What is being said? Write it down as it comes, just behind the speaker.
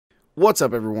What's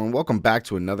up everyone, welcome back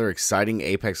to another exciting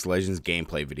Apex Legends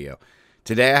gameplay video.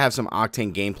 Today I have some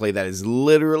OCTANE gameplay that is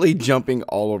literally jumping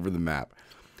all over the map.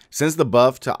 Since the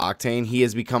buff to OCTANE, he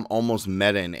has become almost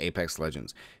meta in Apex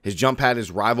Legends. His jump pad is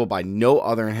rivaled by no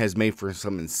other and has made for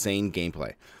some insane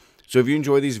gameplay. So if you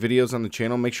enjoy these videos on the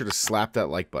channel, make sure to slap that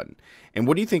like button. And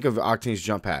what do you think of OCTANE's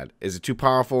jump pad? Is it too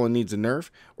powerful and needs a nerf?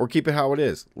 Or keep it how it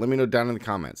is? Let me know down in the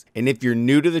comments. And if you're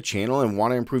new to the channel and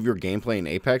want to improve your gameplay in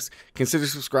Apex, consider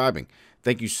subscribing.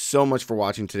 Thank you so much for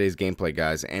watching today's gameplay,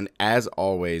 guys. And as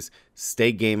always,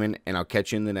 stay gaming, and I'll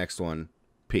catch you in the next one.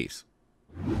 Peace.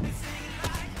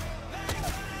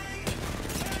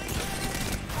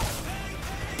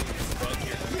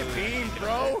 Beam,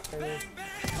 bro.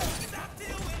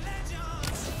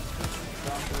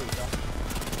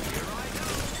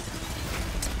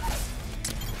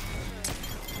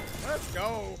 Let's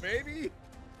go, baby.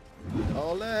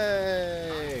 Ole.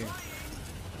 I'm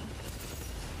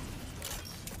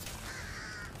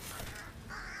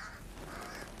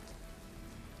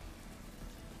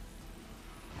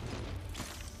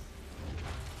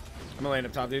gonna land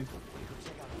up top, dude.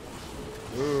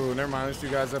 Ooh, never mind. There's two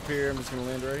guys up here. I'm just gonna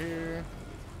land right here.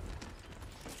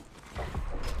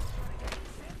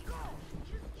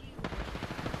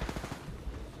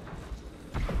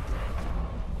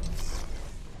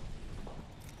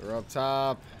 They're up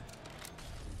top.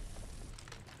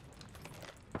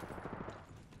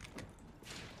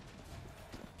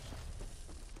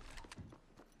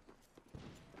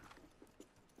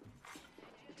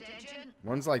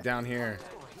 One's like down here.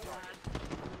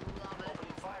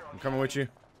 I'm coming with you.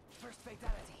 First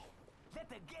fatality. Let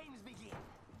the games begin.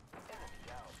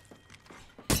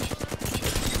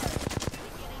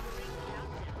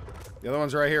 The other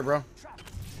one's right here, bro.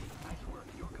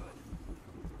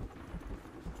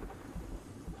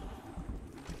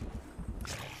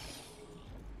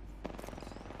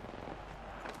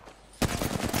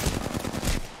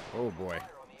 Oh boy.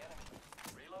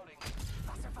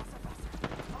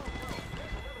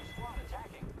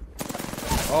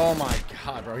 Oh my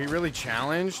god, bro. He really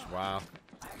challenged? Wow.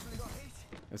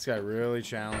 This guy really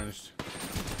challenged.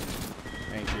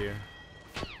 Thank you.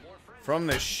 From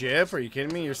the ship? Are you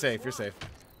kidding me? You're safe. You're safe.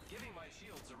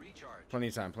 Plenty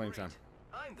of time. Plenty of time.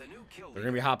 They're going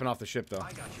to be hopping off the ship, though.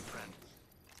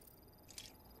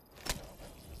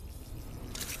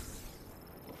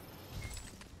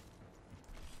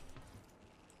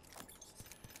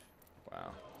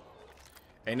 Wow.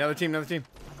 Hey, another team. Another team.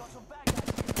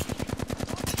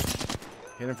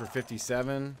 Hit him for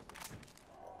 57.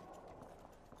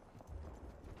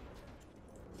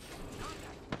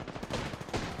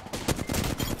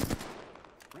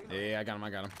 Yeah, I got him. I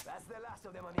got him. That's the last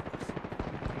of them, amigos.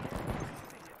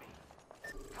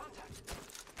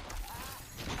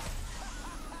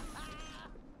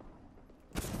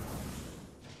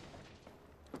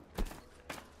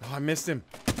 Oh, I missed him.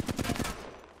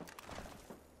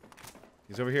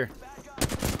 He's over here.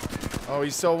 Oh,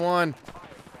 he's so one.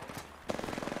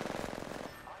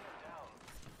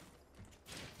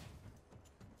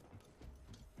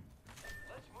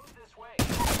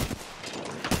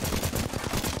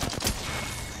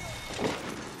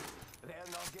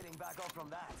 From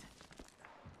that.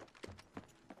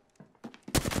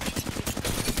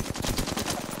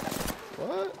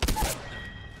 What?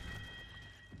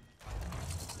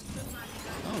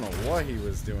 I don't know what he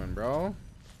was doing, bro.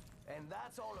 And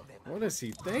that's all of them. What is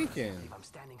he thinking? If I'm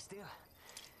standing still,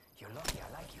 you're lucky I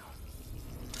like you.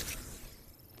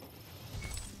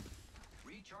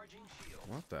 Recharging shield.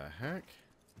 What the heck?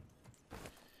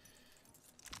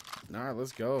 Alright,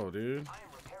 let's go, dude. I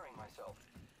am repairing myself.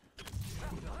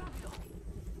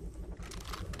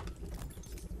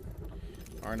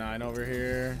 R9 over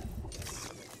here.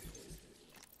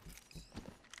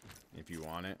 If you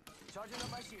want it.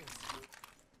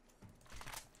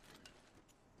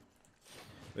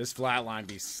 This flatline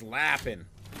be slapping.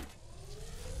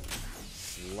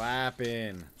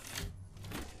 Slapping.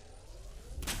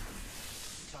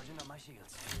 Charging up my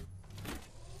shields.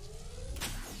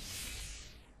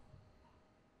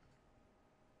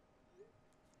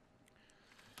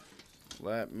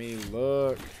 Let me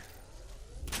look.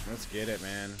 Let's get it,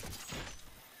 man.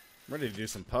 I'm ready to do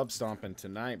some pub stomping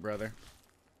tonight, brother.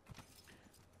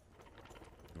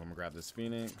 I'm gonna grab this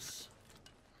Phoenix.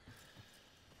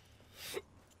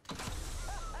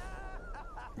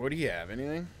 What do you have?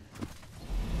 Anything?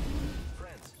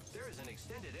 Friends, there is an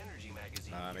extended energy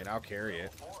magazine. I mean, I'll carry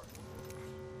it.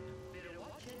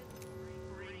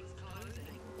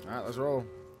 All right, let's roll.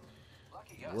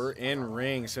 We're in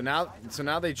ring. So now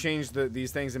they changed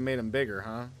these things and made them bigger,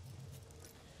 huh?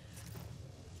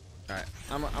 All right,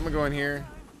 I'm gonna go in here.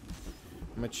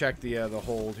 I'm gonna check the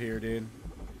hold here, dude.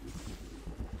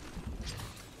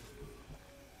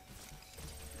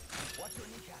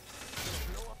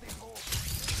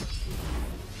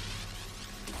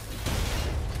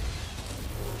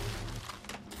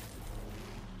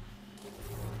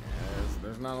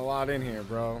 There's not a lot in here,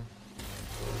 bro.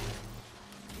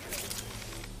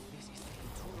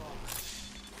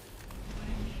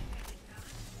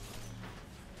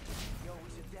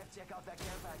 Check out that care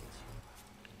package.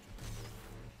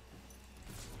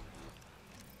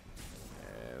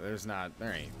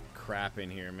 There ain't crap in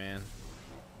here, man.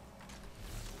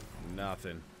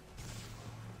 Nothing.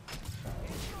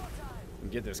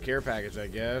 Get this care package, I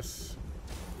guess.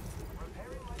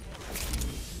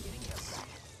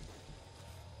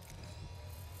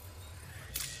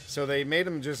 So they made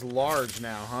them just large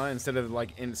now, huh? Instead of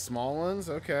like in small ones?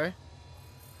 Okay.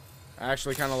 I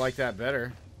actually kind of like that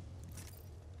better.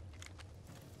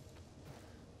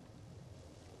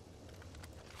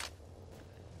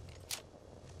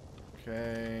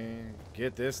 Okay,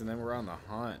 get this and then we're on the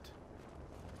hunt.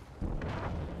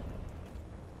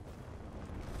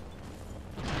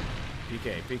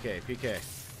 PK, PK, PK.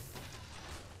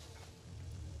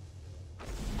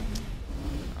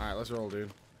 Alright, let's roll, dude.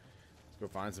 Let's go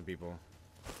find some people.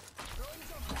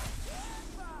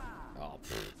 Oh,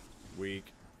 pfft,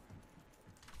 weak.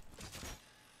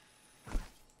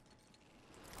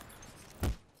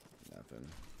 Nothing.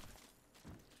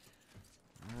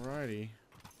 Alrighty.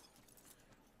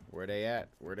 Where they at?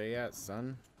 Where they at,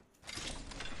 son?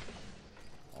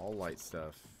 All light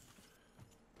stuff.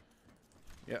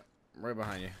 Yep, right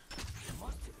behind you.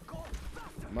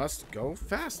 Must go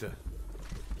faster.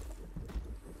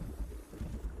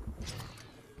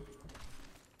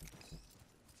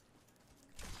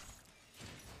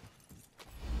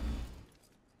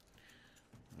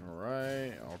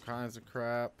 Alright, all kinds of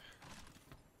crap.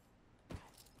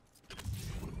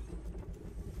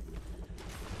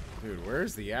 Dude,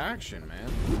 where's the action, man?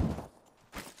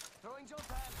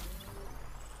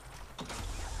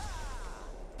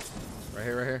 Right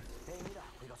here, right here.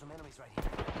 We got some enemies right here.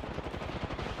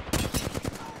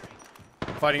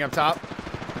 Fighting up top.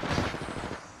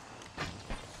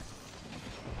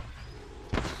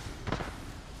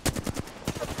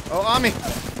 Oh, on me.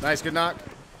 Nice, good knock.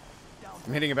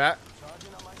 I'm hitting it back.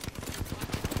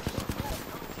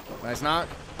 Nice knock.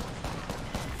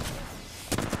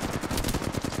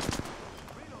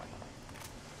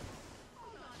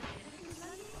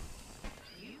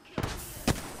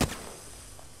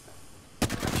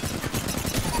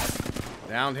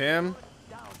 Downed him.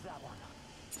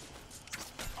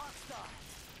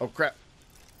 Oh, crap.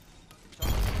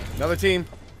 Another team.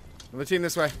 Another team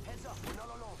this way.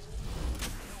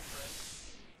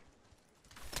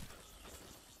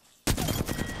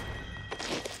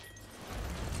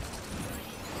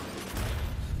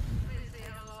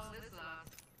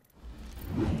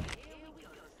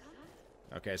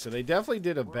 Okay, so they definitely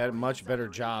did a much better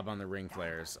job on the ring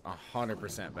flares.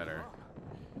 100% better.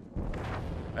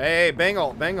 Hey,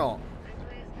 Bengal, Bengal.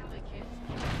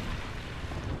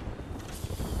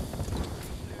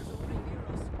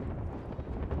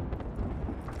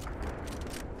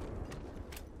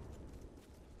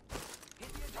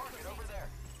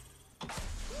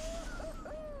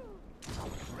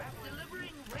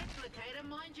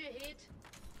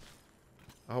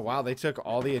 Oh wow, they took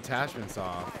all the attachments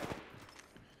off.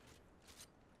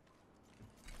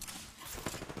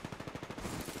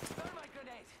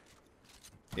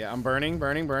 Yeah, I'm burning,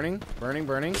 burning, burning, burning,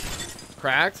 burning.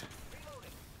 Cracked.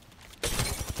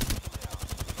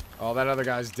 Oh, that other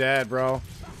guy's dead, bro.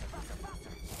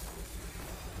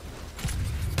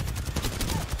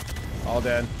 All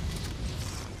dead.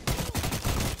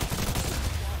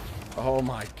 Oh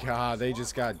my god, they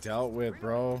just got dealt with,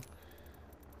 bro.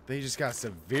 They just got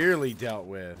severely dealt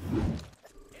with.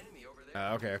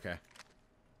 Okay, okay.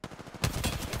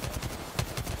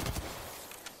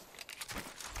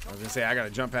 I was gonna say, I got a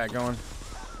jump pad going.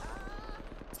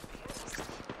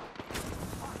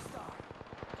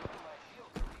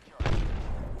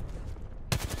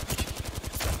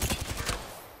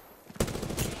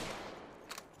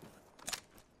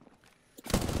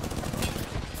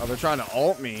 Oh, they're trying to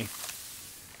ult me.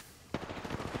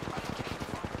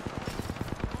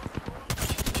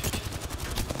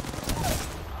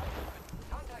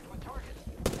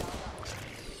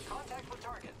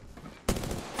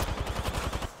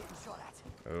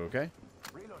 Okay.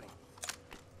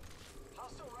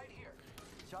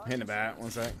 Hitting the bat. One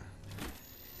sec.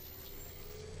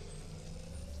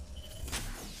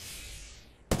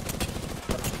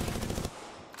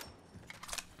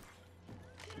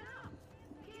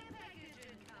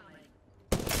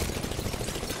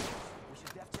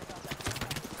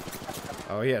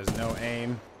 Oh, he has no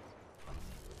aim.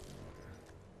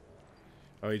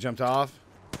 Oh, he jumped off.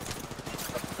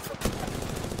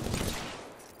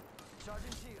 Charging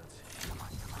shields.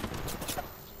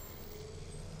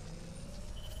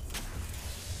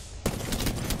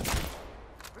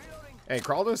 Reloading. Hey,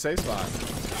 crawl to a safe spot.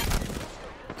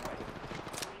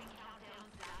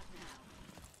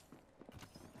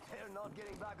 They're not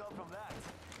getting back up from that.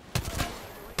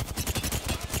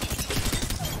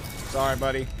 Sorry,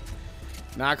 buddy.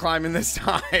 Not climbing this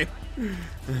time.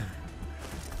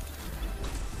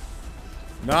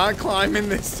 Not climbing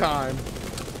this time.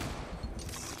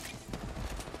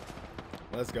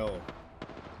 Let's go.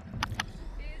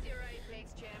 Here's your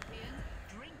Apex champion.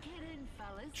 Drink it in,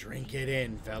 fellas. Drink it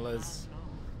in, fellas.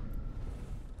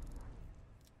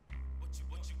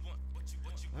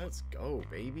 Let's go,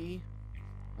 baby.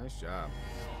 Nice job.